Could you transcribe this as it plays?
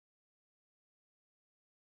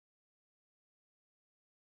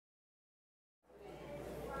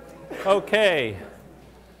Okay,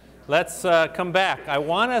 let's come back. I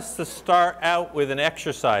want us to start out with an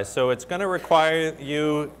exercise. So it's going to require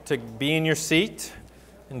you to be in your seat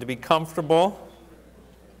and to be comfortable.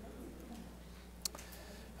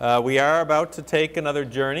 We are about to take another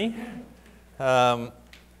journey, and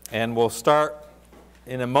we'll start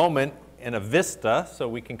in a moment in a vista so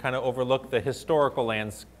we can kind of overlook the historical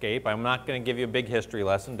landscape. I'm not going to give you a big history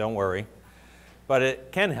lesson, don't worry, but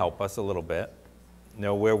it can help us a little bit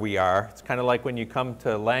know where we are. It's kind of like when you come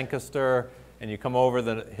to Lancaster and you come over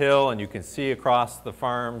the hill and you can see across the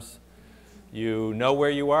farms. You know where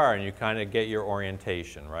you are and you kind of get your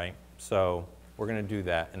orientation, right? So we're going to do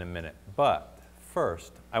that in a minute. But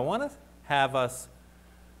first, I want to have us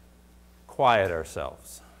quiet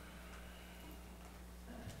ourselves.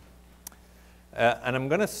 And I'm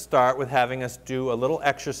going to start with having us do a little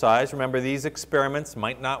exercise. Remember, these experiments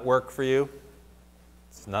might not work for you.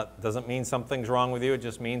 Doesn't mean something's wrong with you. It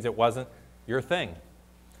just means it wasn't your thing.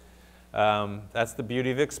 That's the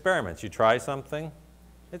beauty of experiments. You try something,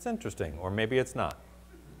 it's interesting, or maybe it's not.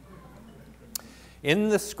 In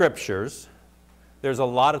the scriptures, there's a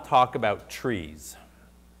lot of talk about trees.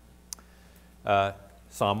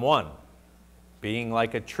 Psalm 1, being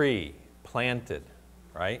like a tree planted,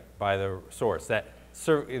 right, by the source,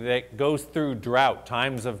 that goes through drought,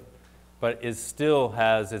 times of, but still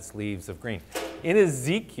has its leaves of green. In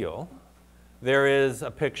Ezekiel, there is a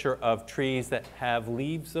picture of trees that have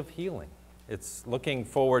leaves of healing. It's looking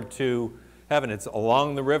forward to heaven. It's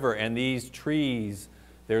along the river, and these trees,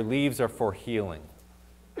 their leaves are for healing.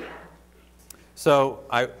 So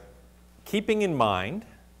keeping in mind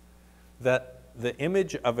that the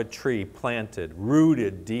image of a tree planted,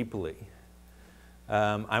 rooted deeply,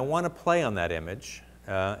 I want to play on that image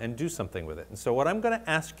and do something with it. And so what I'm going to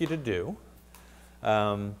ask you to do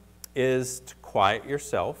is to quiet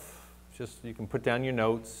yourself. Just, you can put down your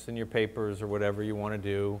notes and your papers or whatever you want to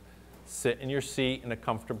do. Sit in your seat in a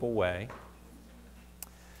comfortable way.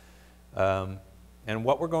 And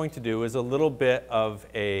what we're going to do is a little bit of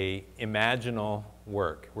a imaginal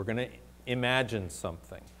work. We're going to imagine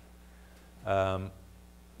something.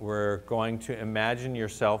 We're going to imagine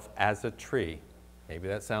yourself as a tree. Maybe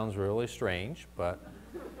that sounds really strange, but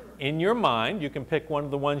in your mind, you can pick one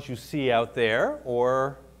of the ones you see out there,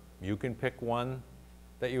 or you can pick one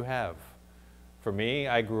that you have. For me,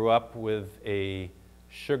 I grew up with a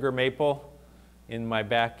sugar maple in my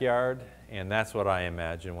backyard, and that's what I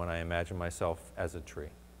imagine when I imagine myself as a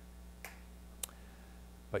tree.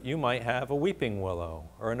 But you might have a weeping willow,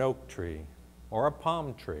 or an oak tree, or a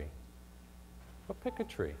palm tree. But pick a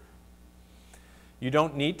tree. You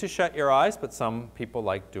don't need to shut your eyes, but some people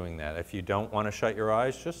like doing that. If you don't want to shut your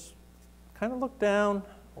eyes, just kind of look down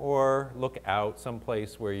or look out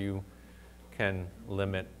someplace where you can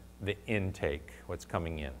limit the intake, what's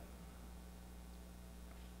coming in.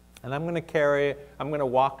 And I'm going to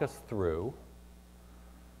walk us through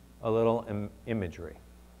a little imagery.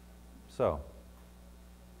 So,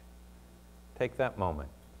 take that moment.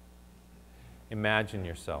 Imagine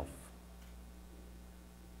yourself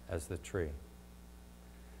as the tree.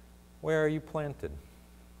 Where are you planted?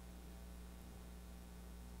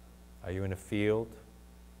 Are you in a field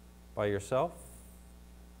by yourself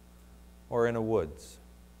or in a woods?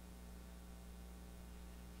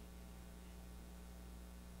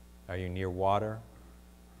 Are you near water?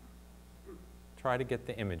 Try to get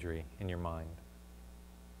the imagery in your mind.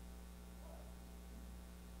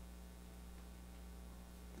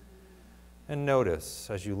 And notice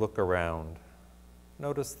as you look around,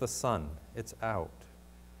 notice the sun. It's out.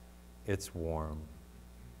 It's warm.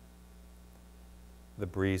 The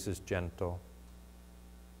breeze is gentle.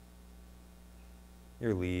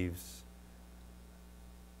 Your leaves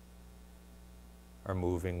are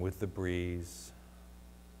moving with the breeze.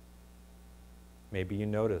 Maybe you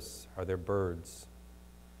notice, are there birds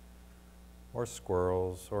or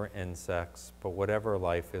squirrels or insects, but whatever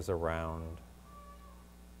life is around,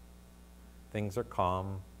 things are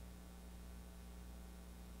calm,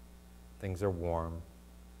 things are warm.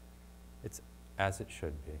 It's as it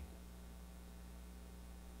should be.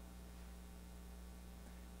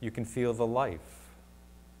 You can feel the life,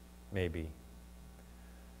 maybe,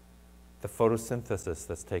 the photosynthesis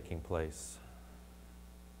that's taking place,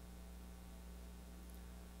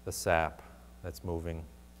 the sap that's moving.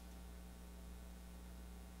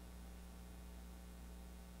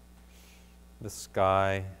 The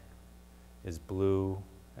sky is blue,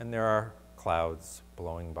 and there are clouds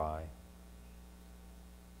blowing by.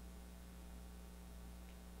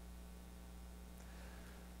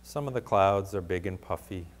 Some of the clouds are big and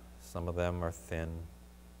puffy, some of them are thin.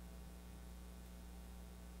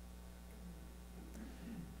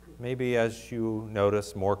 Maybe as you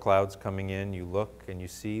notice more clouds coming in, you look and you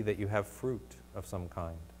see that you have fruit of some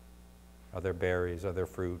kind. Are there berries? Are there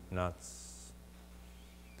fruit, nuts?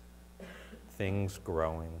 Things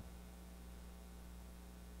growing.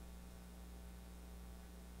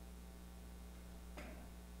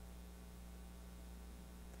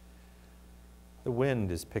 The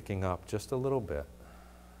wind is picking up just a little bit.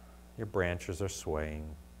 Your branches are swaying,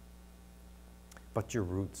 but your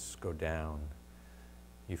roots go down.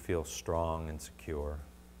 You feel strong and secure.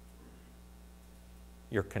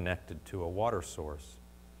 You're connected to a water source.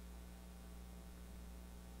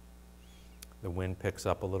 The wind picks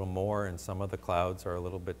up a little more, and some of the clouds are a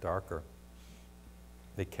little bit darker.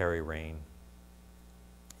 They carry rain.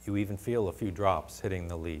 You even feel a few drops hitting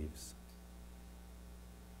the leaves.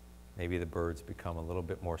 Maybe the birds become a little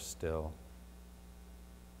bit more still.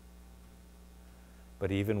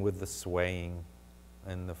 But even with the swaying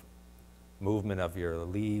and the movement of your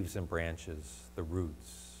leaves and branches, the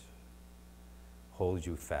roots hold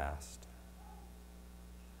you fast.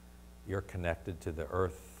 You're connected to the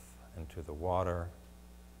earth and to the water.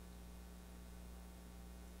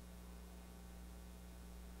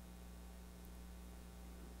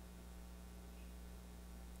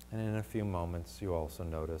 And in a few moments, you also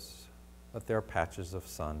notice that there are patches of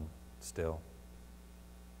sun still.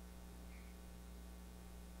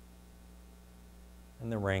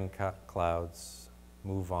 And the rain clouds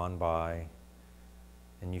move on by,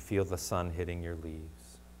 and you feel the sun hitting your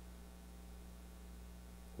leaves,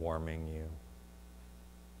 warming you.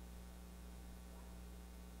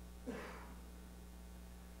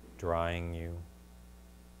 Drying you.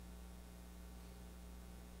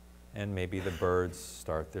 And maybe the birds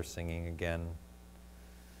start their singing again.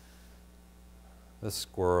 The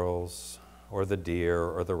squirrels or the deer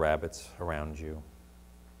or the rabbits around you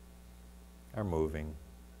are moving.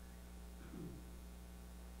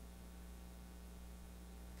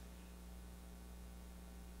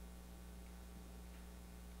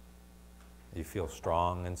 You feel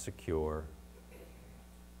strong and secure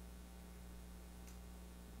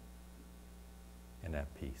and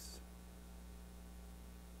at peace.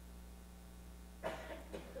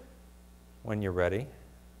 When you're ready,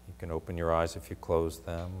 you can open your eyes if you close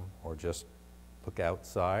them, or just look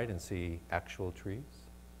outside and see actual trees.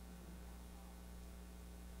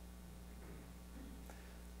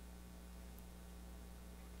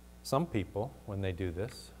 Some people, when they do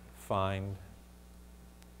this, find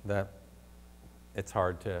that it's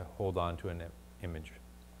hard to hold on to an image.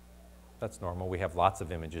 That's normal. We have lots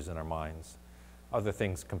of images in our minds, other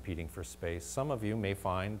things competing for space. Some of you may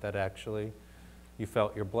find that actually you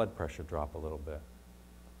felt your blood pressure drop a little bit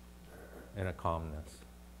in a calmness.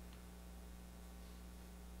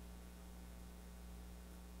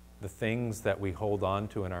 The things that we hold on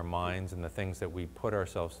to in our minds and the things that we put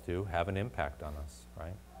ourselves to have an impact on us,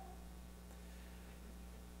 right?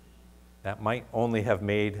 That might only have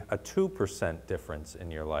made a 2% difference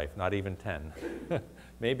in your life, not even 10.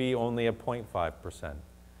 Maybe only a 0.5%.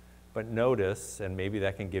 But notice, and maybe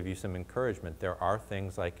that can give you some encouragement, there are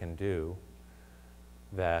things I can do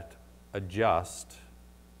that adjust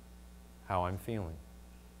how I'm feeling,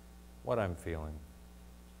 what I'm feeling.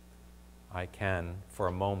 I can, for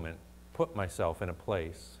a moment, put myself in a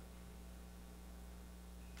place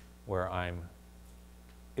where I'm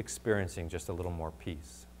experiencing just a little more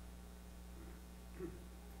peace.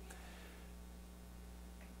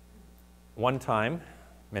 One time,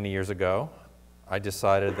 many years ago, I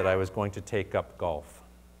decided that I was going to take up golf.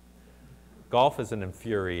 Golf is an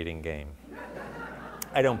infuriating game.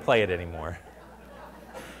 I don't play it anymore.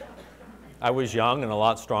 I was young and a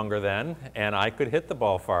lot stronger then, and I could hit the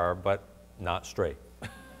ball far, but not straight.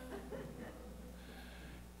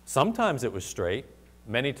 Sometimes it was straight.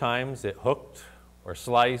 Many times it hooked or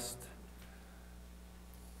sliced.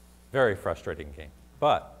 Very frustrating game.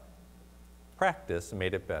 But practice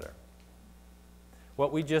made it better.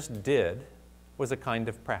 What we just did was a kind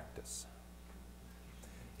of practice.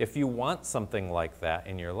 If you want something like that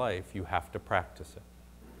in your life, you have to practice it.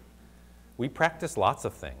 We practice lots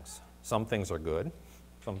of things. Some things are good,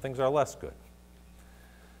 some things are less good.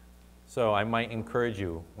 So I might encourage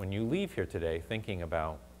you, when you leave here today, thinking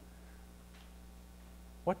about,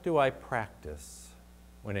 what do I practice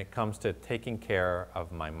when it comes to taking care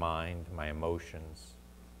of my mind, my emotions,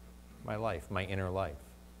 my life, my inner life?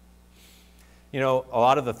 You know, a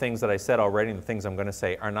lot of the things that I said already and the things I'm going to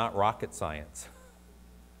say are not rocket science.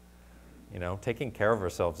 You know, taking care of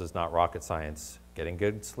ourselves is not rocket science. Getting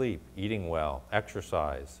good sleep, eating well,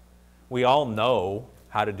 exercise. We all know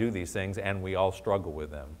how to do these things, and we all struggle with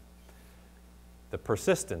them. The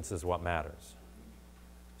persistence is what matters.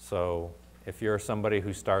 So If you're somebody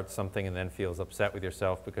who starts something and then feels upset with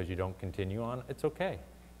yourself because you don't continue on, it's okay.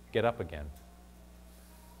 Get up again.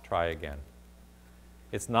 Try again.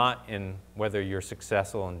 It's not in whether you're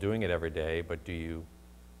successful in doing it every day, but do you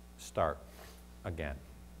start again?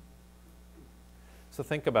 So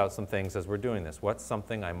think about some things as we're doing this. What's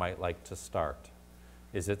something I might like to start?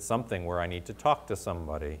 Is it something where I need to talk to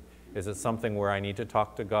somebody? Is it something where I need to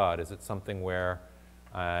talk to God? Is it something where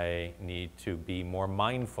I need to be more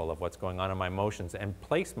mindful of what's going on in my emotions and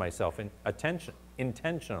place myself in attention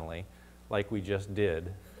intentionally, like we just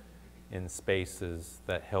did, in spaces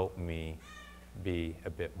that help me be a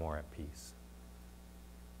bit more at peace?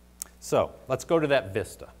 So let's go to that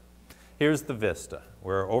vista. Here's the vista.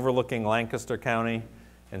 We're overlooking Lancaster County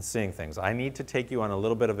and seeing things. I need to take you on a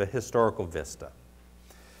little bit of a historical vista.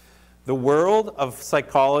 The world of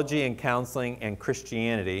psychology and counseling and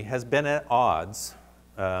Christianity has been at odds,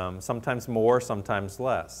 sometimes more, sometimes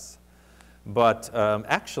less. But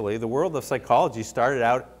actually, the world of psychology started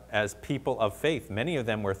out as people of faith. Many of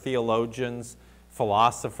them were theologians,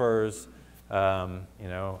 philosophers, from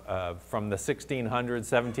the 1600s,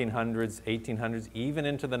 1700s, 1800s, even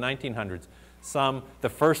into the 1900s. The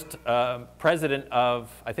first president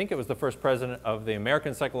of, I think it was the first president of the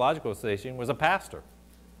American Psychological Association was a pastor.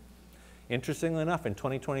 Interestingly enough, in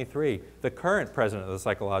 2023, the current president of the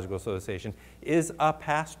Psychological Association is a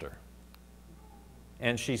pastor.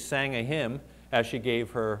 And she sang a hymn as she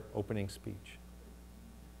gave her opening speech.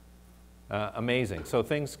 Amazing. So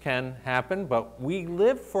things can happen, but we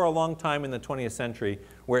lived for a long time in the 20th century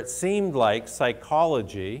where it seemed like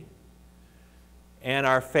psychology and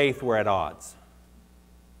our faith were at odds,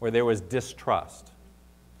 where there was distrust,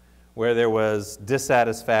 where there was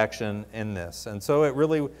dissatisfaction in this. And so it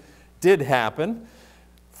really did happen.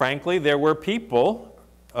 Frankly, there were people,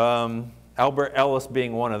 Albert Ellis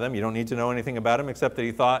being one of them. You don't need to know anything about him except that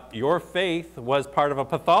he thought your faith was part of a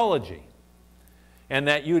pathology and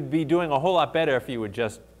that you'd be doing a whole lot better if you would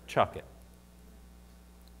just chuck it.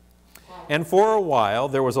 And for a while,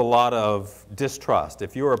 there was a lot of distrust.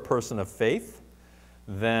 If you're a person of faith,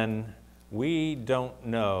 then we don't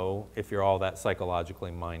know if you're all that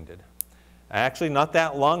psychologically minded. Actually, not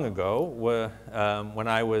that long ago, when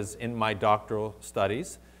I was in my doctoral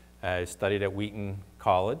studies, I studied at Wheaton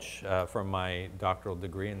College for my doctoral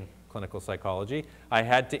degree in clinical psychology. I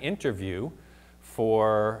had to interview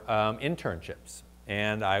for internships.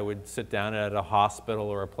 And I would sit down at a hospital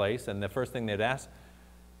or a place, and the first thing they'd ask,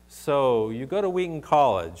 so you go to Wheaton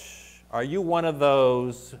College, are you one of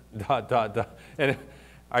those, ... And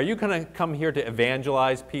are you going to come here to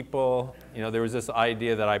evangelize people? You know, there was this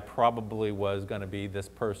idea that I probably was going to be this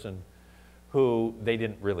person who they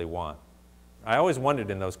didn't really want. I always wondered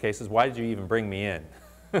in those cases, why did you even bring me in?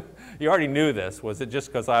 You already knew this. Was it just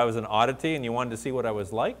because I was an oddity and you wanted to see what I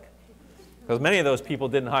was like? Because many of those people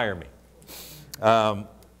didn't hire me.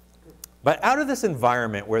 But out of this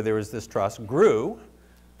environment where there was this trust grew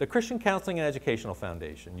the Christian Counseling and Educational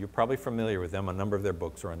Foundation. You're probably familiar with them. A number of their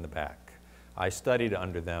books are in the back. I studied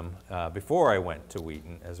under them before I went to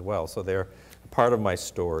Wheaton as well, so they're part of my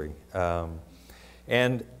story.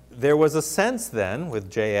 And there was a sense then with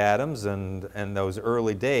Jay Adams and those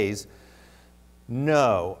early days,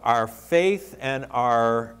 no, our faith and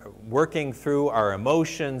our working through our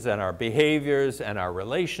emotions and our behaviors and our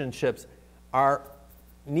relationships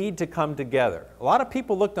need to come together. A lot of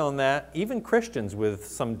people looked on that, even Christians, with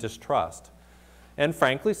some distrust. And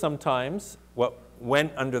frankly, sometimes what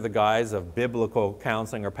went under the guise of biblical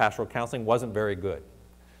counseling or pastoral counseling wasn't very good.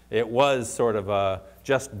 It was sort of a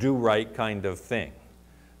just do right kind of thing.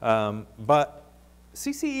 But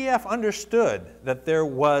CCEF understood that there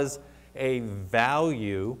was a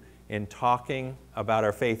value in talking about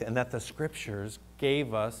our faith and that the Scriptures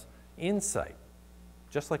gave us insight,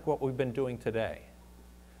 just like what we've been doing today.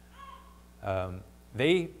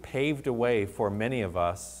 They paved a way for many of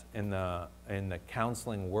us in the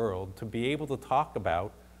counseling world to be able to talk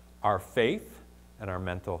about our faith and our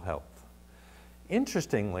mental health.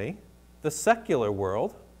 Interestingly, the secular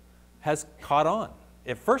world has caught on.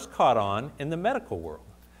 It first caught on in the medical world.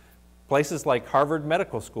 Places like Harvard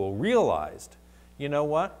Medical School realized, you know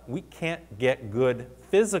what, we can't get good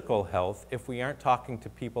physical health if we aren't talking to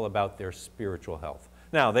people about their spiritual health.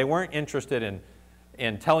 Now, they weren't interested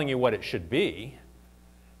in telling you what it should be,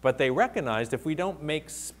 but they recognized if we don't make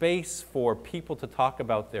space for people to talk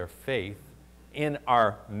about their faith in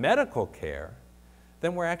our medical care,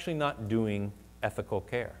 then we're actually not doing ethical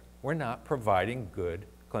care. We're not providing good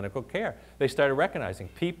clinical care. They started recognizing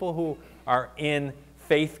people who are in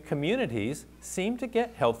faith communities seem to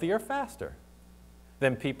get healthier faster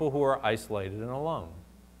than people who are isolated and alone.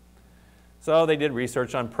 So they did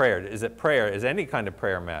research on prayer. Is it prayer? Is any kind of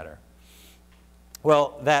prayer matter?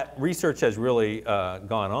 Well, that research has really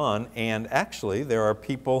gone on, and actually there are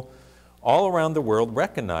people all around the world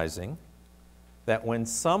recognizing that when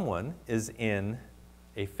someone is in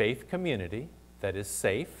a faith community that is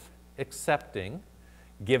safe, accepting,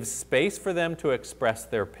 gives space for them to express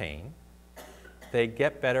their pain, they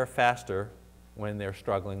get better faster when they're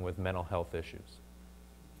struggling with mental health issues.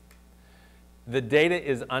 The data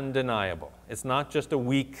is undeniable. It's not just a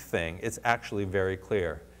weak thing. It's actually very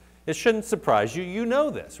clear. It shouldn't surprise you. You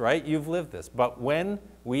know this, right? You've lived this. But when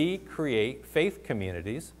we create faith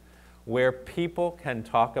communities where people can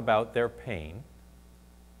talk about their pain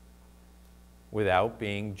without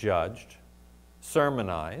being judged,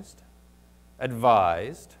 sermonized,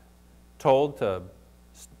 advised, told to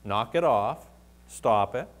knock it off,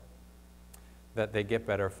 stop it, that they get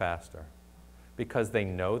better faster because they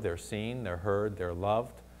know they're seen, they're heard, they're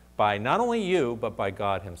loved by not only you, but by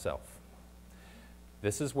God Himself.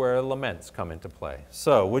 This is where laments come into play.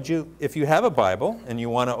 So would you, if you have a Bible and you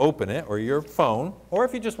want to open it, or your phone, or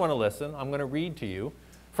if you just want to listen, I'm going to read to you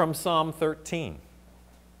from Psalm 13.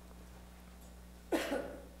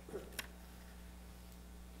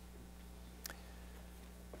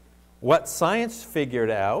 What science figured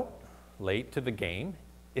out, late to the game,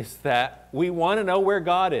 is that we want to know where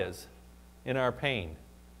God is in our pain.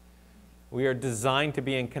 We are designed to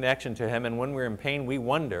be in connection to Him, and when we're in pain, we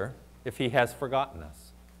wonder if He has forgotten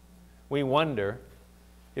us. We wonder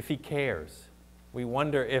if He cares. We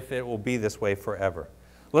wonder if it will be this way forever.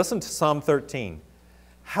 Listen to Psalm 13.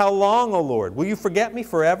 How long, O Lord, will you forget me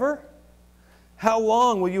forever? How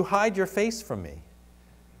long will you hide your face from me?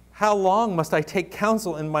 How long must I take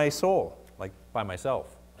counsel in my soul, like by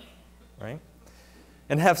myself, right?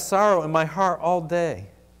 And have sorrow in my heart all day?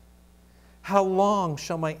 How long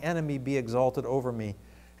shall my enemy be exalted over me?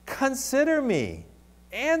 Consider me.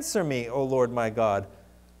 Answer me, O Lord my God.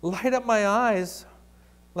 Light up my eyes,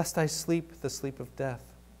 lest I sleep the sleep of death.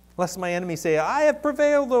 Lest my enemies say, I have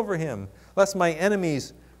prevailed over him. Lest my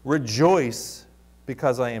enemies rejoice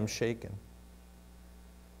because I am shaken.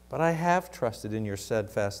 But I have trusted in your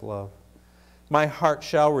steadfast love. My heart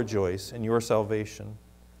shall rejoice in your salvation.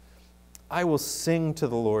 I will sing to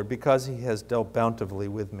the Lord because He has dealt bountifully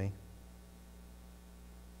with me.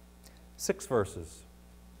 6 verses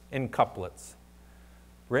in couplets,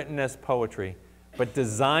 written as poetry, but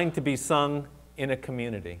designed to be sung in a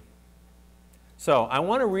community. So I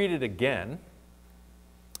want to read it again.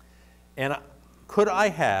 And could I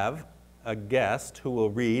have a guest who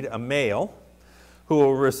will read, a male, who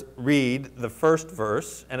will read the first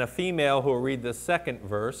verse, and a female who will read the second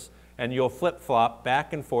verse, and you'll flip-flop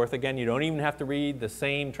back and forth. Again, you don't even have to read the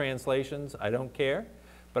same translations. I don't care.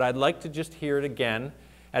 But I'd like to just hear it again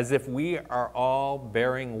as if we are all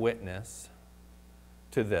bearing witness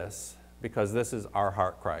to this, because this is our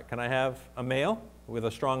heart cry. Can I have a male with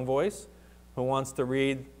a strong voice who wants to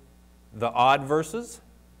read the odd verses?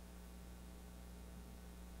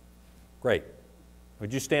 Great.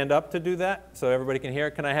 Would you stand up to do that so everybody can hear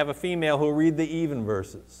it? Can I have a female who will read the even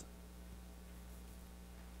verses?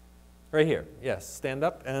 Right here. Yes, stand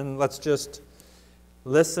up and let's just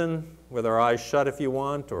listen with our eyes shut if you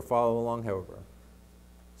want, or follow along however.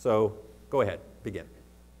 So go ahead, begin.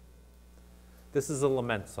 This is a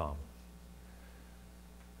lament psalm.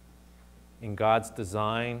 In God's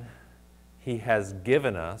design, He has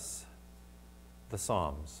given us the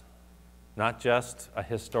Psalms. Not just a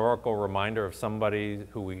historical reminder of somebody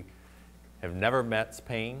who we have never met's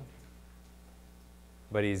pain,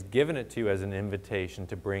 but He's given it to you as an invitation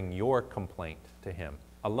to bring your complaint to Him.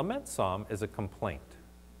 A lament psalm is a complaint.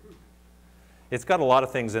 It's got a lot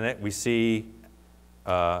of things in it. We see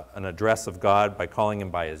an address of God by calling Him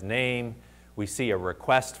by His name. We see a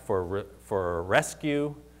request for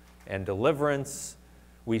rescue and deliverance.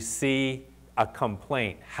 We see a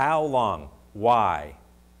complaint. How long? Why?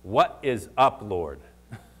 What is up, Lord?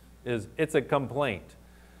 It's a complaint.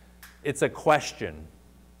 It's a question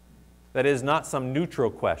that is not some neutral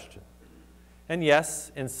question. And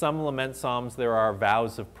yes, in some lament psalms there are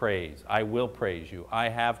vows of praise. I will praise you. I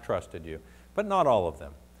have trusted you. But not all of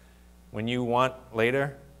them. When you want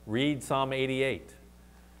later, read Psalm 88.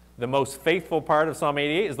 The most faithful part of Psalm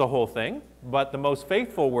 88 is the whole thing, but the most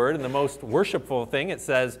faithful word and the most worshipful thing, it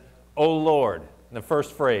says, O Lord, in the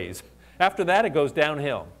first phrase. After that, it goes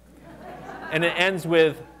downhill. And it ends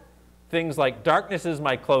with things like, darkness is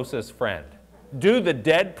my closest friend. Do the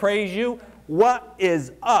dead praise you? What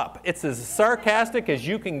is up? It's as sarcastic as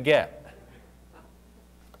you can get.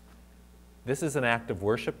 This is an act of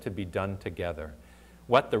worship to be done together.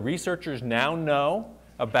 What the researchers now know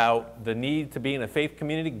about the need to be in a faith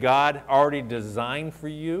community. God already designed for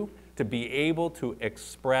you to be able to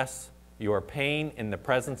express your pain in the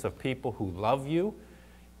presence of people who love you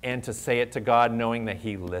and to say it to God knowing that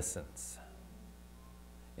He listens.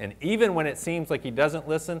 And even when it seems like He doesn't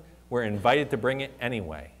listen, we're invited to bring it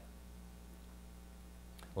anyway.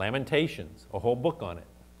 Lamentations, a whole book on it.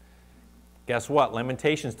 Guess what?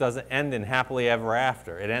 Lamentations doesn't end in happily ever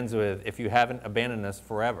after. It ends with, if you haven't abandoned us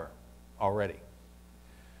forever already.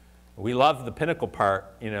 We love the pinnacle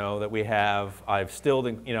part, that we have, I've stilled,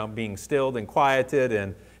 and, being stilled and quieted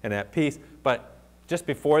and at peace. But just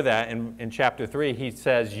before that, in chapter 3, he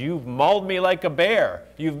says, you've mauled me like a bear.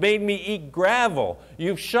 You've made me eat gravel.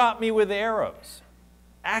 You've shot me with arrows.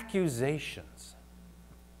 Accusations.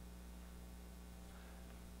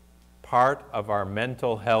 Part of our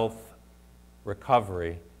mental health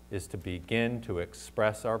recovery is to begin to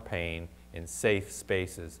express our pain in safe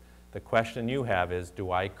spaces. The question you have is,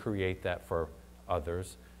 do I create that for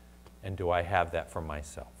others, and do I have that for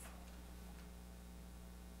myself?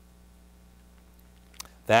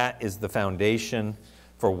 That is the foundation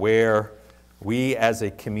for where we as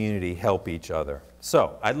a community help each other.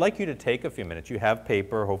 So, I'd like you to take a few minutes. You have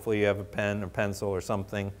paper, hopefully you have a pen or pencil or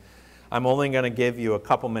something. I'm only going to give you a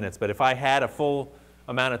couple minutes, but if I had a full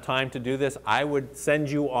amount of time to do this, I would send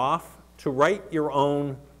you off to write your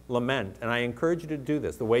own lament. And I encourage you to do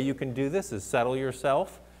this. The way you can do this is settle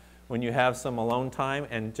yourself when you have some alone time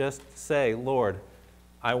and just say, Lord,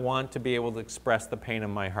 I want to be able to express the pain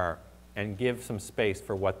in my heart, and give some space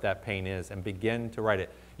for what that pain is and begin to write it.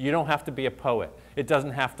 You don't have to be a poet. It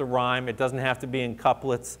doesn't have to rhyme. It doesn't have to be in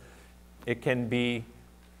couplets. It can be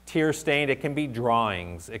tear-stained. It can be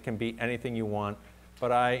drawings. It can be anything you want.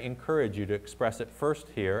 But I encourage you to express it first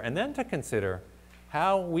here and then to consider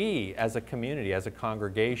how we as a community, as a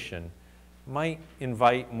congregation, might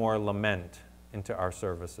invite more lament into our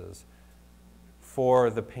services for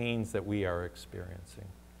the pains that we are experiencing.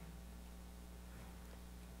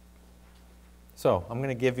 So I'm going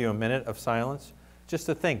to give you a minute of silence just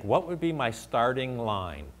to think, what would be my starting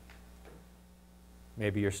line?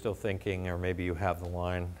 Maybe you're still thinking, or maybe you have the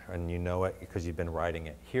line and you know it because you've been writing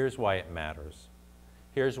it. Here's why it matters.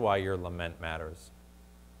 Here's why your lament matters.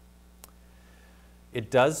 It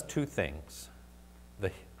does two things.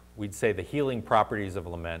 We'd say the healing properties of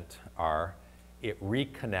lament are, it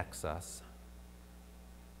reconnects us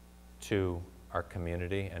to our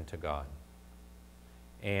community and to God.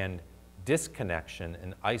 And disconnection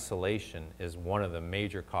and isolation is one of the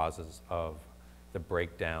major causes of the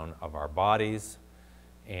breakdown of our bodies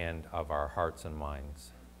and of our hearts and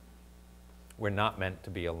minds. We're not meant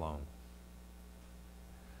to be alone.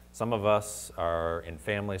 Some of us are in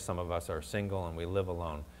families, some of us are single, and we live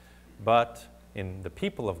alone. But in the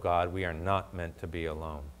people of God, we are not meant to be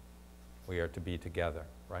alone. We are to be together,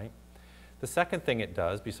 right? The second thing it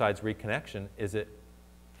does, besides reconnection, is it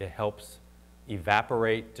helps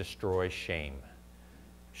evaporate, destroy shame.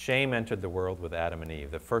 Shame entered the world with Adam and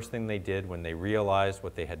Eve. The first thing they did when they realized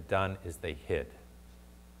what they had done is they hid.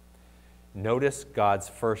 Notice God's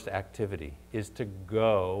first activity is to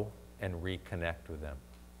go and reconnect with them.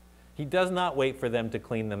 He does not wait for them to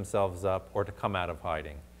clean themselves up or to come out of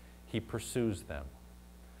hiding. He pursues them.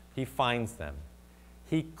 He finds them.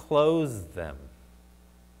 He clothes them.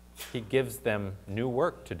 He gives them new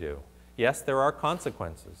work to do. Yes, there are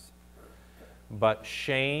consequences. But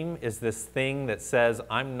shame is this thing that says,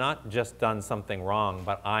 I'm not just done something wrong,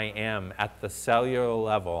 but I am, at the cellular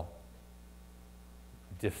level,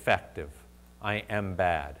 defective. I am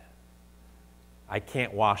bad. I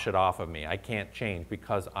can't wash it off of me. I can't change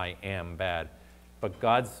because I am bad. But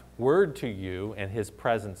God's word to you and His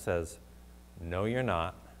presence says, no, you're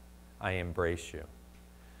not. I embrace you.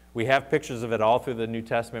 We have pictures of it all through the New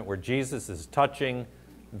Testament where Jesus is touching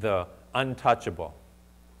the untouchable.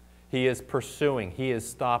 He is pursuing. He is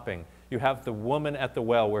stopping. You have the woman at the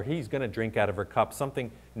well where He's going to drink out of her cup,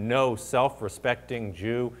 something no self-respecting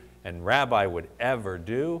Jew and rabbi would ever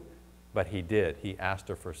do, but He did. He asked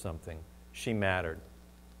her for something. She mattered.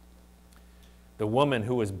 The woman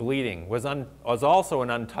who was bleeding was also an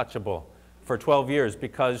untouchable for 12 years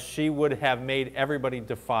because she would have made everybody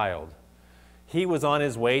defiled. He was on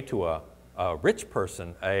his way to a rich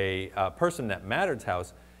person, a person that mattered's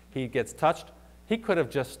house. He gets touched. He could have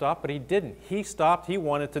just stopped, but he didn't. He stopped. He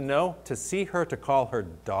wanted to know, to see her, to call her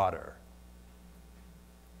daughter.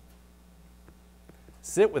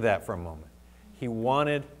 Sit with that for a moment. He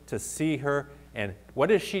wanted to see her, and what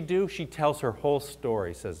does she do? She tells her whole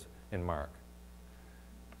story, says in Mark.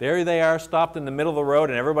 There they are, stopped in the middle of the road,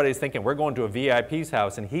 and everybody's thinking, we're going to a VIP's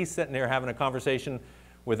house, and he's sitting there having a conversation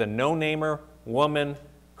with a no-namer woman,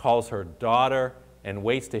 calls her daughter, and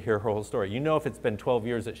waits to hear her whole story. You know, if it's been 12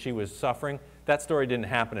 years that she was suffering, that story didn't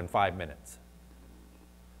happen in 5 minutes.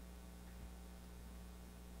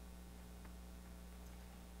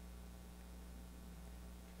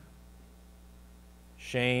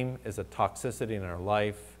 Shame is a toxicity in our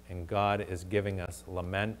life, and God is giving us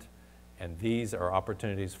lament, and these are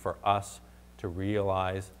opportunities for us to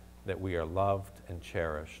realize that we are loved and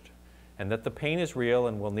cherished, and that the pain is real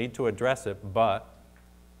and we'll need to address it, but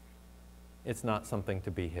it's not something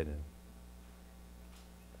to be hidden.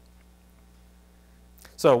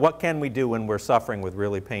 So what can we do when we're suffering with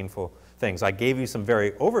really painful things? I gave you some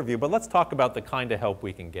very overview, but let's talk about the kind of help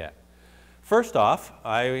we can get. First off,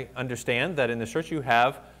 I understand that in the church you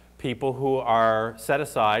have people who are set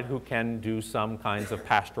aside who can do some kinds of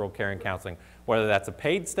pastoral care and counseling, whether that's a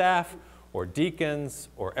paid staff or deacons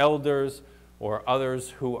or elders or others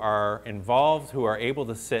who are involved, who are able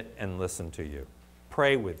to sit and listen to you,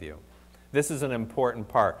 pray with you. This is an important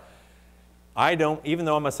part. Even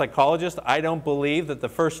though I'm a psychologist, I don't believe that the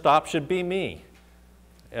first stop should be me.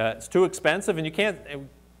 It's too expensive, and you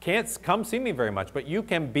can't come see me very much, but you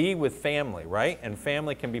can be with family, right? And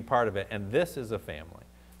family can be part of it, and this is a family.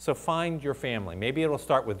 So find your family. Maybe it'll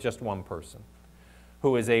start with just one person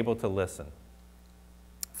who is able to listen.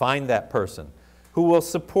 Find that person who will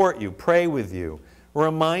support you, pray with you,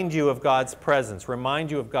 remind you of God's presence,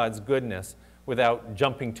 remind you of God's goodness without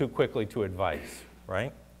jumping too quickly to advice,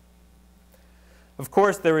 right? Of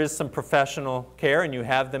course, there is some professional care, and you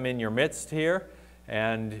have them in your midst here,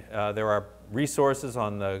 and there are resources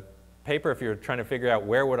on the paper if you're trying to figure out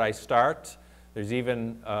where would I start. There's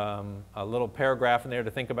even a little paragraph in there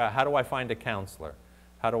to think about, how do I find a counselor?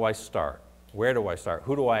 How do I start? Where do I start?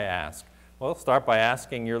 Who do I ask? Well, start by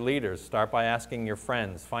asking your leaders. Start by asking your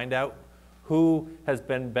friends. Find out who has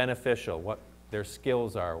been beneficial, what their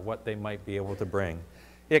skills are, what they might be able to bring.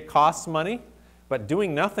 It costs money, but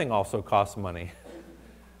doing nothing also costs money.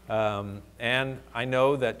 And I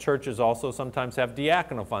know that churches also sometimes have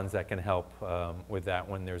diaconal funds that can help with that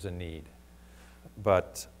when there's a need.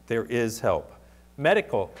 But there is help.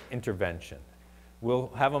 Medical intervention.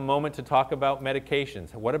 We'll have a moment to talk about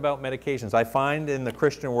medications. What about medications? I find in the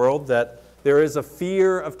Christian world that there is a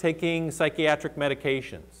fear of taking psychiatric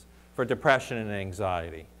medications for depression and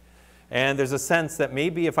anxiety. And there's a sense that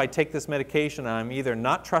maybe if I take this medication, I'm either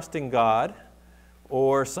not trusting God,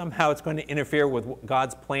 or somehow it's going to interfere with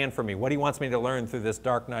God's plan for me, what He wants me to learn through this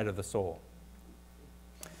dark night of the soul.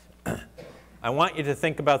 I want you to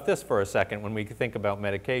think about this for a second when we think about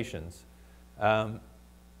medications.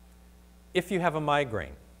 If you have a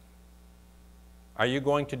migraine, are you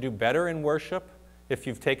going to do better in worship if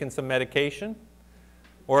you've taken some medication?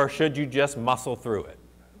 Or should you just muscle through it?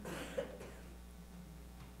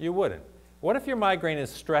 You wouldn't. What if your migraine is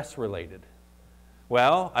stress-related?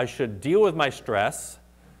 Well, I should deal with my stress,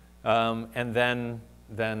 and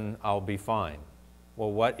then I'll be fine.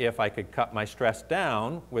 Well, what if I could cut my stress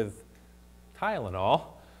down with Tylenol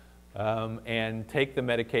and take the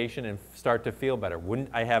medication and start to feel better? Wouldn't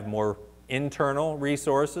I have more internal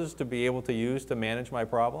resources to be able to use to manage my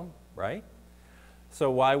problem, right? So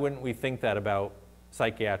why wouldn't we think that about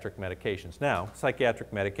psychiatric medications? Now,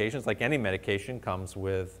 psychiatric medications, like any medication, comes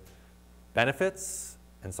with benefits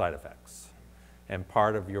and side effects. And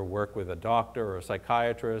part of your work with a doctor or a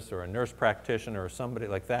psychiatrist or a nurse practitioner or somebody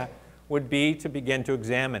like that would be to begin to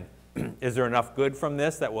examine, is there enough good from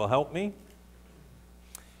this that will help me?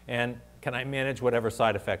 And can I manage whatever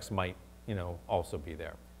side effects might, also be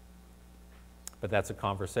there? But that's a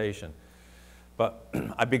conversation. But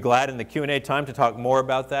I'd be glad in the Q&A time to talk more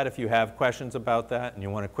about that if you have questions about that and you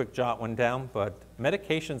want to quick jot one down. But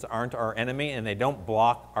medications aren't our enemy, and they don't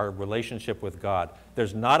block our relationship with God.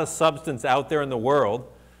 There's not a substance out there in the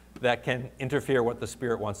world that can interfere what the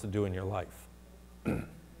Spirit wants to do in your life.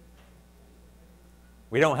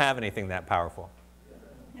 We don't have anything that powerful.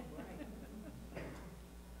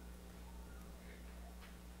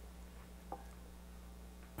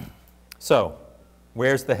 So,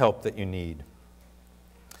 where's the help that you need?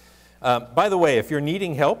 By the way, if you're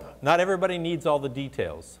needing help, not everybody needs all the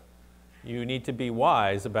details. You need to be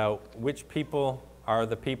wise about which people are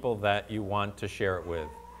the people that you want to share it with.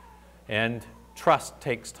 And trust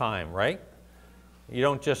takes time, right? You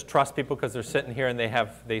don't just trust people because they're sitting here and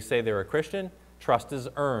they say they're a Christian. Trust is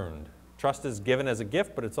earned. Trust is given as a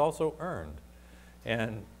gift, but it's also earned.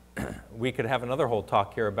 And we could have another whole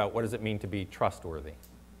talk here about what does it mean to be trustworthy.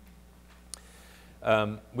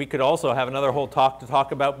 We could also have another whole talk to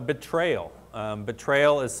talk about betrayal.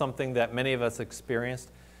 Betrayal is something that many of us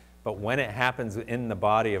experienced, but when it happens in the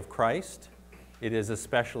body of Christ, it is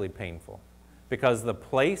especially painful, because the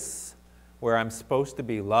place where I'm supposed to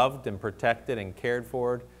be loved and protected and cared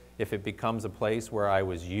for, if it becomes a place where I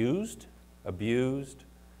was used, abused,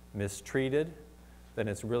 mistreated, then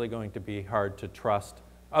it's really going to be hard to trust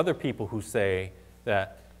other people who say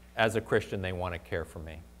that as a Christian they want to care for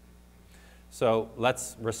me. So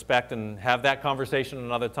let's respect and have that conversation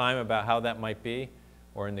another time about how that might be,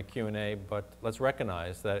 or in the Q&A, but let's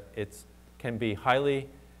recognize that it can be highly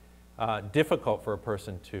difficult for a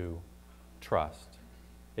person to trust.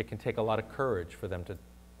 It can take a lot of courage for them to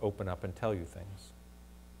open up and tell you things.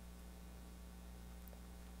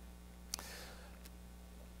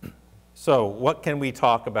 So what can we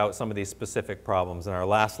talk about some of these specific problems in our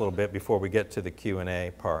last little bit before we get to the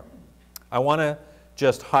Q&A part? I want to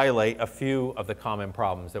just highlight a few of the common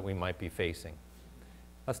problems that we might be facing.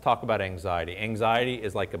 Let's talk about anxiety. Anxiety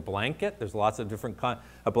is like a blanket. There's lots of different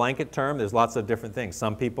a blanket term. There's lots of different things.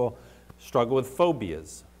 Some people struggle with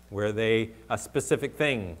phobias, where a specific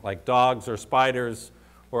thing, like dogs or spiders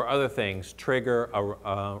or other things, trigger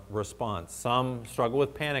a response. Some struggle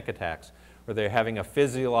with panic attacks, where they're having a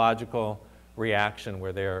physiological reaction,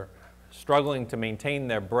 where they're struggling to maintain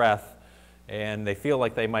their breath, and they feel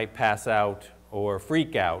like they might pass out or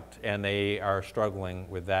freak out, and they are struggling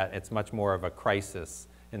with that. It's much more of a crisis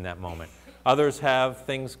in that moment. Others have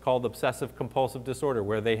things called obsessive compulsive disorder,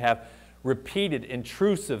 where they have repeated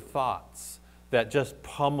intrusive thoughts that just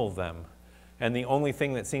pummel them. And the only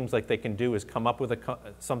thing that seems like they can do is come up with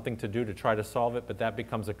something to do to try to solve it, but that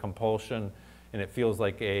becomes a compulsion, and it feels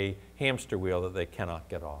like a hamster wheel that they cannot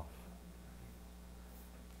get off.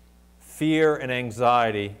 Fear and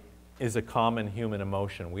anxiety is a common human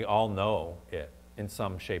emotion. We all know it in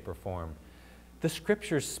some shape or form. The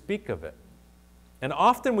Scriptures speak of it. And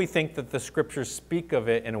often we think that the Scriptures speak of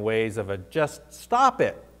it in ways of just stop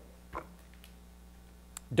it.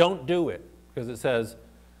 Don't do it. Because it says,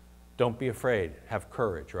 don't be afraid, have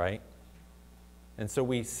courage, right? And so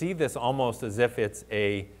we see this almost as if it's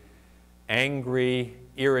a angry,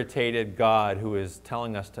 irritated God who is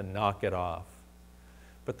telling us to knock it off.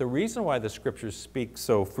 But the reason why the Scriptures speak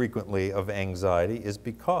so frequently of anxiety is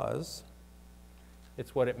because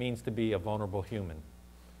it's what it means to be a vulnerable human.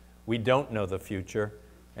 We don't know the future,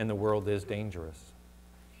 and the world is dangerous.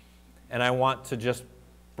 And I want to just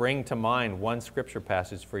bring to mind one Scripture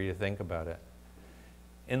passage for you to think about it.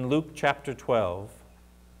 In Luke chapter 12,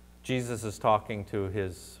 Jesus is talking to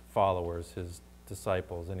his followers, his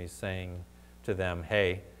disciples, and he's saying to them,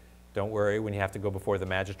 hey, don't worry when you have to go before the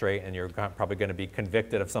magistrate and you're probably going to be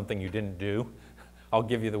convicted of something you didn't do. I'll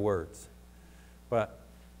give you the words. But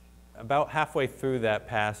about halfway through that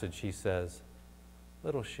passage, he says,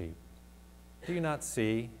 little sheep, do you not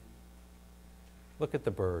see? Look at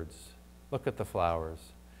the birds. Look at the flowers.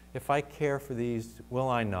 If I care for these, will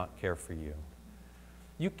I not care for you?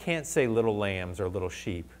 You can't say little lambs or little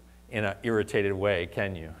sheep in an irritated way,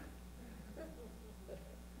 can you?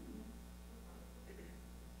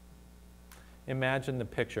 Imagine the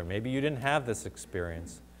picture. Maybe you didn't have this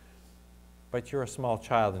experience, but you're a small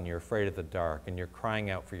child and you're afraid of the dark and you're crying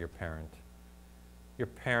out for your parent. Your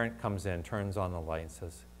parent comes in, turns on the light and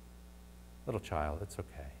says, little child, it's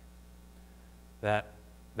okay.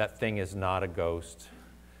 That thing is not a ghost,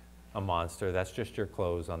 a monster. That's just your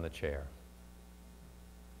clothes on the chair.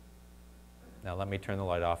 Now let me turn the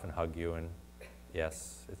light off and hug you, and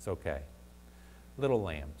yes, it's okay. Little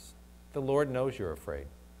lambs. The Lord knows you're afraid.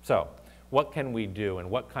 So, what can we do, and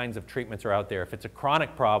what kinds of treatments are out there if it's a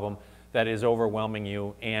chronic problem that is overwhelming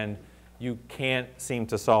you and you can't seem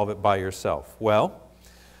to solve it by yourself? Well,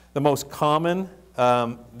 the most common,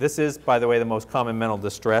 this is, by the way, the most common mental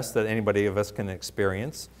distress that anybody of us can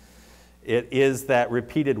experience. It is that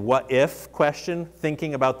repeated what if question,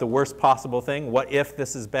 thinking about the worst possible thing. What if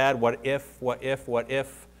this is bad? What if, what if, what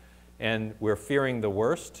if? And we're fearing the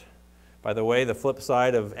worst. By the way, the flip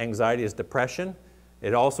side of anxiety is depression.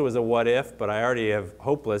 It also is a what if, but I already have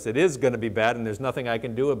hopeless. It is going to be bad and there's nothing I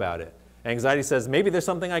can do about it. Anxiety says, maybe there's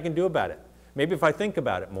something I can do about it. Maybe if I think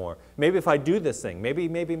about it more. Maybe if I do this thing. Maybe,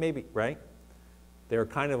 right? They're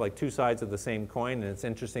kind of like two sides of the same coin, and it's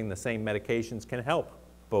interesting the same medications can help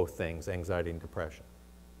both things, anxiety and depression.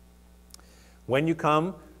 When you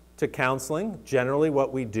come to counseling, generally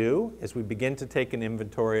what we do is we begin to take an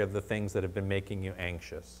inventory of the things that have been making you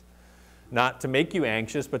anxious. Not to make you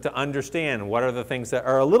anxious, but to understand what are the things that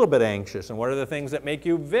are a little bit anxious and what are the things that make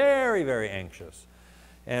you very, very anxious.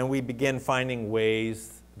 And we begin finding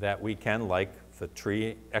ways that we can, like the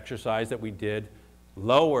tree exercise that we did,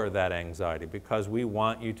 lower that anxiety, because we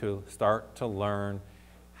want you to start to learn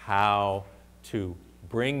how to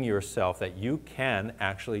bring yourself, that you can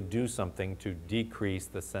actually do something to decrease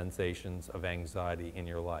the sensations of anxiety in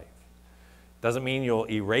your life. Doesn't mean you'll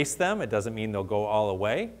erase them. It doesn't mean they'll go all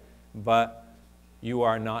away. But you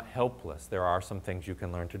are not helpless. There are some things you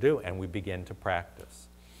can learn to do, and we begin to practice.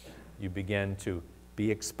 You begin to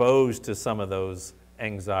be exposed to some of those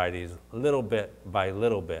anxieties little bit by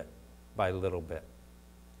little bit by little bit.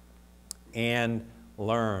 And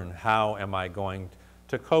learn, how am I going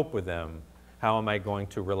to cope with them? How am I going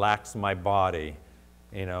to relax my body?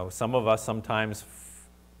 You know, some of us sometimes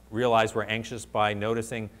realize we're anxious by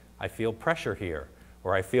noticing I feel pressure here,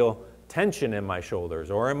 or I feel tension in my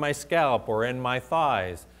shoulders, or in my scalp, or in my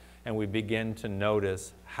thighs. And we begin to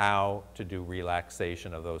notice how to do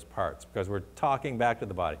relaxation of those parts, because we're talking back to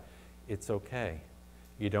the body. It's okay.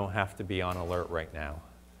 You don't have to be on alert right now.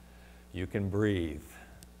 You can breathe.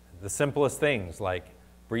 The simplest things like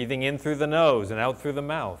breathing in through the nose and out through the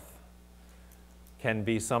mouth can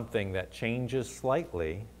be something that changes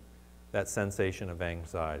slightly that sensation of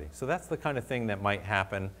anxiety. So that's the kind of thing that might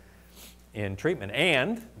happen in treatment.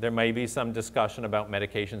 And there may be some discussion about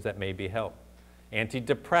medications that may be help.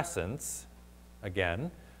 Antidepressants,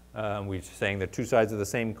 again, we're saying the two sides of the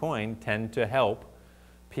same coin, tend to help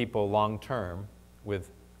people long-term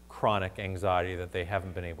with chronic anxiety that they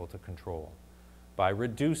haven't been able to control by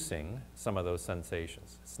reducing some of those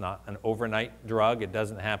sensations. It's not an overnight drug. It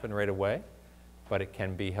doesn't happen right away, but it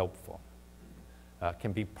can be helpful.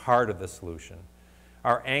 Can be part of the solution.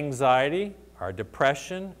 Our anxiety, our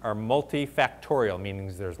depression are multifactorial,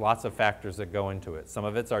 meaning there's lots of factors that go into it. Some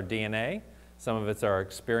of it's our DNA, some of it's our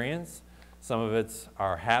experience, some of it's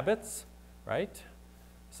our habits, right?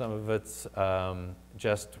 Some of it's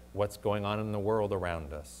just what's going on in the world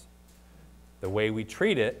around us. The way we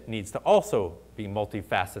treat it needs to also be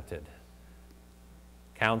multifaceted.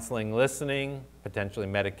 Counseling, listening, potentially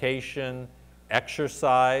medication,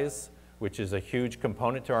 exercise, which is a huge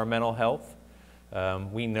component to our mental health.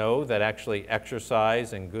 We know that actually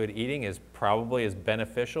exercise and good eating is probably as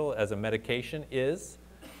beneficial as a medication is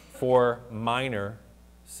for minor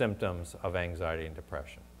symptoms of anxiety and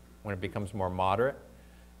depression. When it becomes more moderate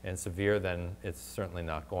and severe, then it's certainly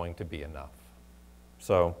not going to be enough.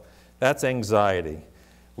 So that's anxiety.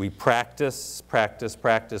 We practice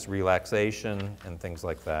relaxation and things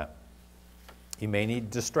like that. You may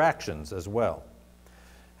need distractions as well.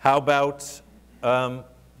 How about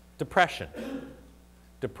depression?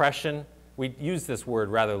 Depression, we use this word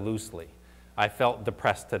rather loosely. I felt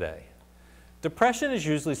depressed today. Depression is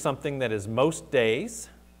usually something that is most days,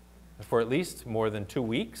 for at least more than 2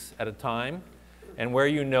 weeks at a time, and where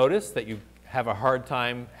you notice that you have a hard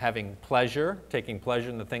time having pleasure, taking pleasure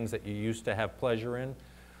in the things that you used to have pleasure in,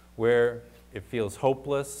 where it feels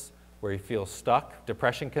hopeless, where you feel stuck.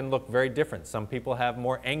 Depression can look very different. Some people have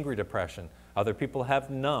more angry depression. Other people have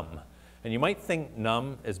numb. And you might think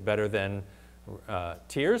numb is better than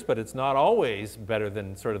tears, but it's not always better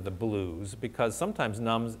than sort of the blues, because sometimes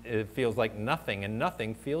numb, it feels like nothing, and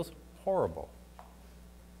nothing feels horrible,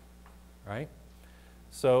 right?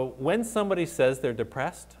 So when somebody says they're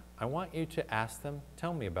depressed, I want you to ask them,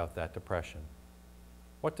 tell me about that depression.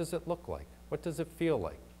 What does it look like? What does it feel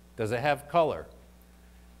like? Does it have color?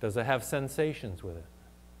 Does it have sensations with it?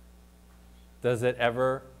 Does it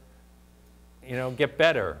ever, get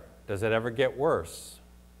better? Does it ever get worse?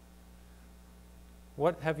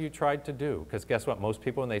 What have you tried to do? Because guess what? Most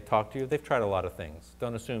people, when they talk to you, they've tried a lot of things.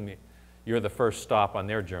 Don't assume you're the first stop on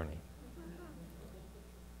their journey.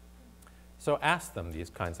 So ask them these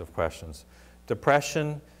kinds of questions.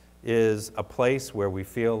 Depression is a place where we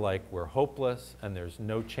feel like we're hopeless and there's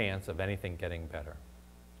no chance of anything getting better.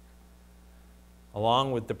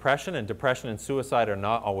 Along with depression and suicide are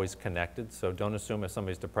not always connected, so don't assume if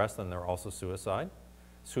somebody's depressed then they're also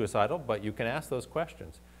suicidal, but you can ask those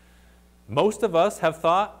questions. Most of us have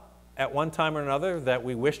thought at one time or another that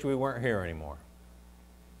we wished we weren't here anymore.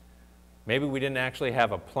 Maybe we didn't actually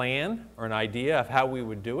have a plan or an idea of how we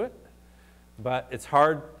would do it, but it's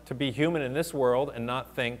hard to be human in this world and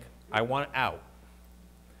not think, I want out.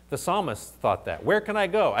 The psalmist thought that. Where can I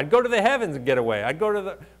go? I'd go to the heavens and get away.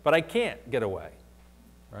 But I can't get away,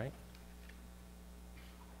 right?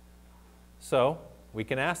 So we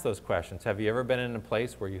can ask those questions. Have you ever been in a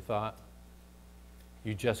place where you thought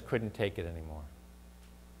you just couldn't take it anymore?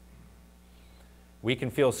 We can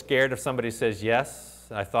feel scared if somebody says, yes,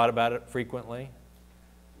 I thought about it frequently.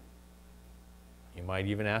 You might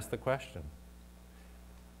even ask the question,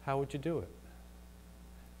 how would you do it?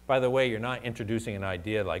 By the way, you're not introducing an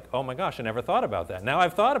idea like, oh my gosh, I never thought about that. Now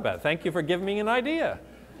I've thought about it. Thank you for giving me an idea.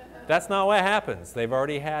 That's not what happens. They've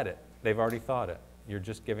already had it. They've already thought it. You're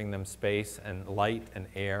just giving them space and light and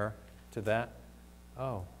air to that.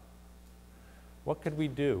 Oh, what could we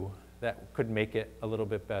do that could make it a little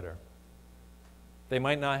bit better? They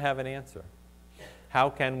might not have an answer. How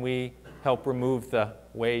can we help remove the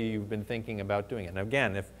way you've been thinking about doing it? And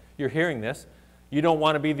again, if you're hearing this, you don't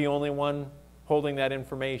want to be the only one holding that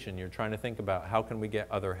information. You're trying to think about how can we get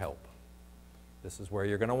other help. This is where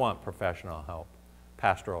you're going to want professional help,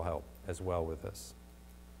 pastoral help as well with this.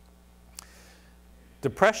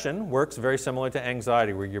 Depression works very similar to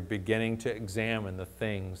anxiety, where you're beginning to examine the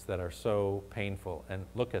things that are so painful and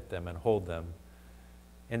look at them and hold them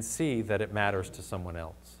and see that it matters to someone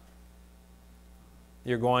else.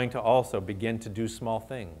 You're going to also begin to do small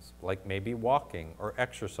things, like maybe walking or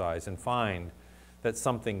exercise, and find that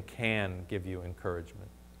something can give you encouragement.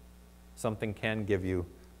 Something can give you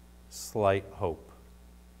slight hope.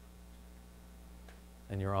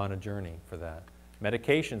 And you're on a journey for that.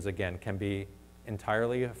 Medications, again, can be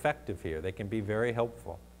entirely effective here. They can be very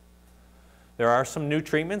helpful. There are some new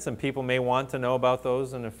treatments, and people may want to know about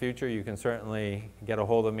those in the future. You can certainly get a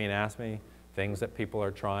hold of me and ask me things that people are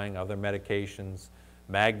trying, other medications,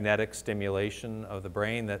 magnetic stimulation of the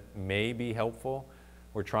brain that may be helpful.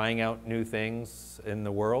 We're trying out new things in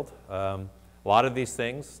the world. A lot of these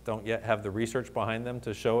things don't yet have the research behind them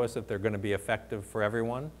to show us that they're going to be effective for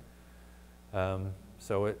everyone.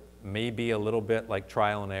 So it may be a little bit like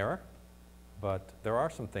trial and error, but there are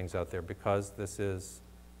some things out there because this is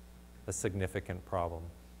a significant problem.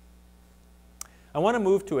 I want to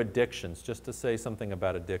move to addictions, just to say something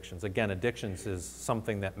about addictions. Again, addictions is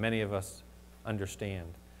something that many of us understand.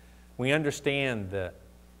 We understand the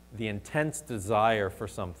intense desire for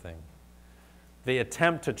something, the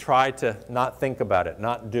attempt to try to not think about it,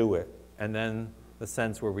 not do it, and then the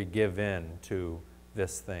sense where we give in to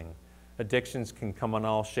this thing. Addictions can come in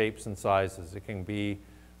all shapes and sizes. It can be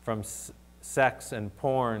from sex and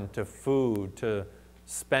porn to food to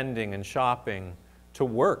spending and shopping to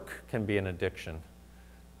work can be an addiction.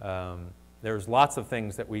 There's lots of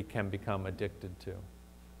things that we can become addicted to.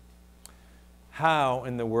 How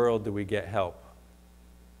in the world do we get help?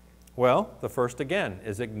 Well, the first, again,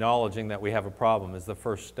 is acknowledging that we have a problem is the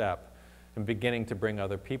first step in beginning to bring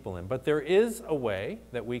other people in. But there is a way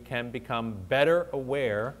that we can become better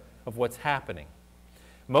aware of what's happening.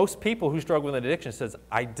 Most people who struggle with addiction says,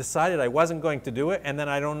 I decided I wasn't going to do it, and then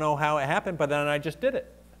I don't know how it happened, but then I just did it.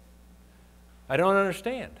 I don't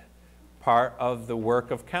understand. Part of the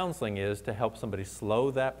work of counseling is to help somebody slow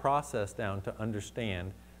that process down to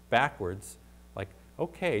understand backwards, like,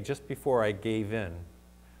 okay, just before I gave in,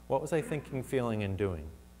 what was I thinking, feeling, and doing?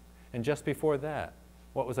 And just before that,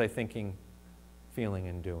 what was I thinking, feeling,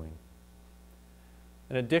 and doing?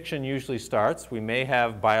 An addiction usually starts, we may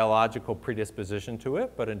have biological predisposition to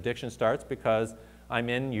it, but addiction starts because I'm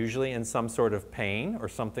usually in some sort of pain or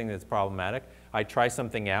something that's problematic. I try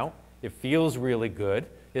something out, it feels really good,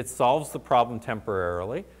 it solves the problem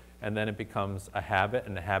temporarily, and then it becomes a habit,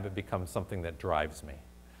 and the habit becomes something that drives me,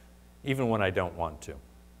 even when I don't want to,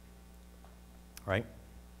 right?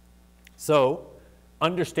 So,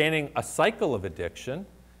 understanding a cycle of addiction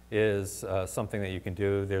is something that you can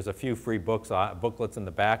do. There's a few free booklets in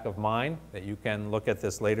the back of mine that you can look at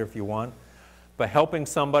this later if you want. But helping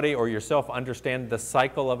somebody or yourself understand the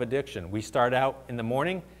cycle of addiction. We start out in the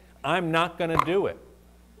morning, I'm not going to do it.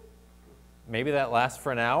 Maybe that lasts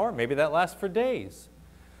for an hour, maybe that lasts for days.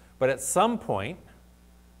 But at some point,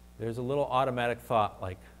 there's a little automatic thought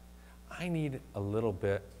like, I need a little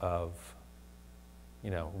bit of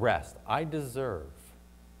rest. I deserve,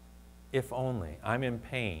 if only, I'm in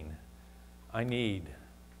pain, I need.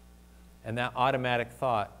 And that automatic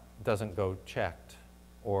thought doesn't go checked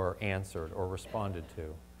or answered or responded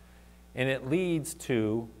to. And it leads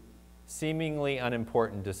to seemingly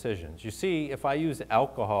unimportant decisions. You see, if I use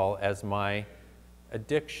alcohol as my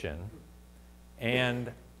addiction,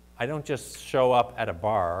 and I don't just show up at a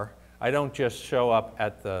bar, I don't just show up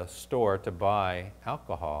at the store to buy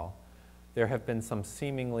alcohol, there have been some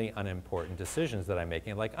seemingly unimportant decisions that I'm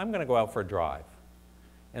making, like I'm going to go out for a drive.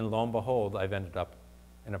 And lo and behold, I've ended up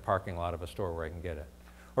in a parking lot of a store where I can get it.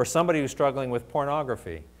 Or somebody who's struggling with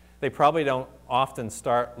pornography. They probably don't often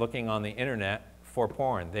start looking on the internet for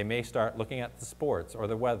porn. They may start looking at the sports or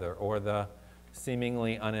the weather or the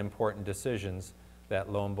seemingly unimportant decisions that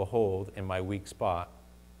lo and behold, in my weak spot,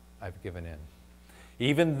 I've given in.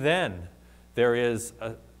 Even then, there is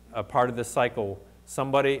a part of the cycle.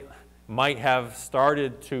 Somebody might have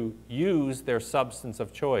started to use their substance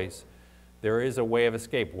of choice. There is a way of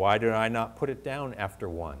escape. Why did I not put it down after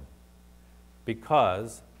one?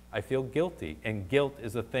 Because I feel guilty, and guilt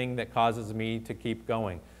is a thing that causes me to keep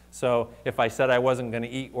going. So if I said I wasn't going to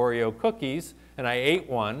eat Oreo cookies and I ate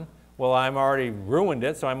one, well, I'm already ruined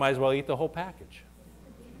it, so I might as well eat the whole package.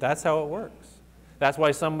 That's how it works. That's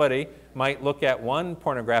why somebody might look at one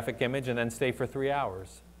pornographic image and then stay for 3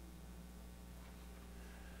 hours.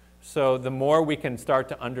 So the more we can start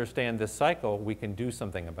to understand this cycle, we can do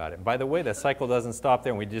something about it. And by the way, the cycle doesn't stop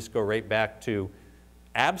there and we just go right back to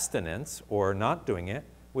abstinence or not doing it.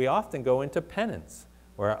 We often go into penance,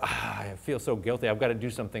 where I feel so guilty, I've got to do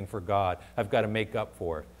something for God, I've got to make up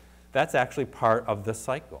for it. That's actually part of the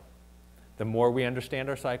cycle. The more we understand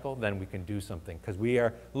our cycle, then we can do something, because we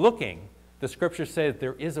are looking. The scripture says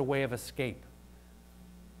there is a way of escape.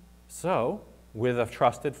 So, with a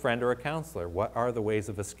trusted friend or a counselor, what are the ways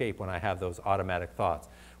of escape when I have those automatic thoughts?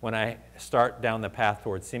 When I start down the path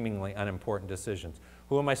towards seemingly unimportant decisions?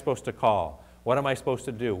 Who am I supposed to call? What am I supposed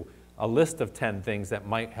to do? A list of 10 things that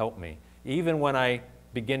might help me. Even when I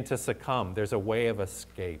begin to succumb, there's a way of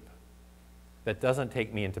escape that doesn't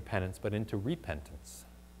take me into penance, but into repentance.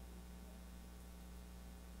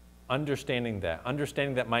 Understanding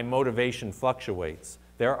that my motivation fluctuates.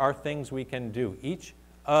 There are things we can do. Each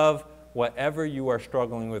of whatever you are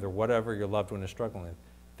struggling with or whatever your loved one is struggling with,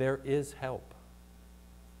 there is help.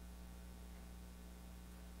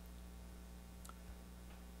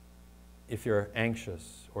 If you're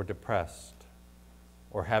anxious or depressed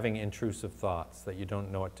or having intrusive thoughts that you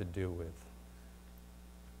don't know what to do with,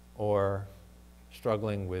 or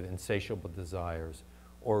struggling with insatiable desires,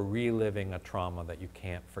 or reliving a trauma that you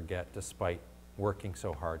can't forget despite working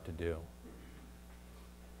so hard to do,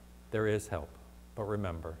 there is help. But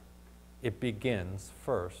remember, it begins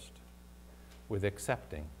first with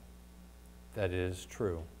accepting that it is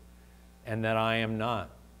true and that I am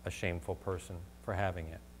not a shameful person for having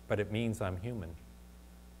it, but it means I'm human.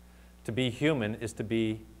 To be human is to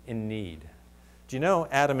be in need. Do you know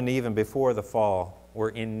Adam and Eve, before the fall, were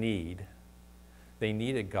in need? They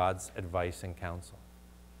needed God's advice and counsel.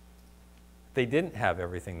 They didn't have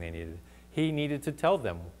everything they needed. He needed to tell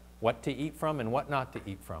them what to eat from and what not to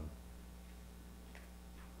eat from.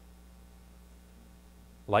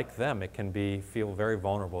 Like them, it can feel very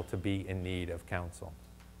vulnerable to be in need of counsel.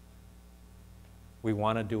 We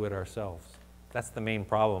want to do it ourselves. That's the main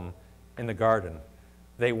problem in the garden.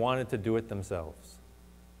 They wanted to do it themselves.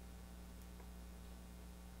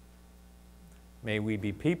 May we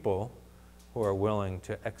be people who are willing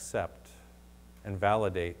to accept and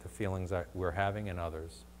validate the feelings that we're having in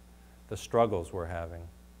others, the struggles we're having,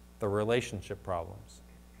 the relationship problems.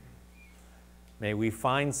 May we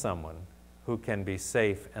find someone who can be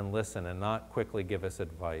safe and listen and not quickly give us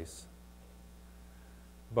advice,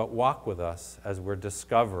 but walk with us as we're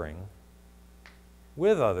discovering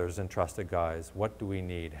with others and trusted guides, what do we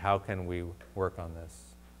need? How can we work on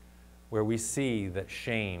this? Where we see that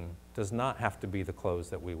shame does not have to be the clothes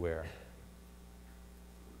that we wear,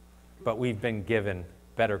 but we've been given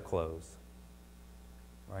better clothes,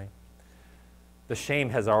 right? The shame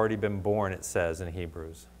has already been borne, it says in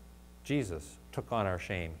Hebrews. Jesus took on our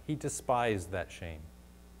shame. He despised that shame.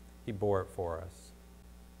 He bore it for us,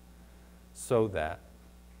 so that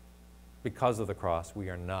because of the cross, we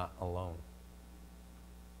are not alone.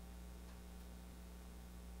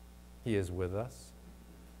 He is with us,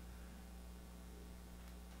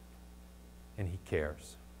 and He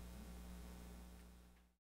cares.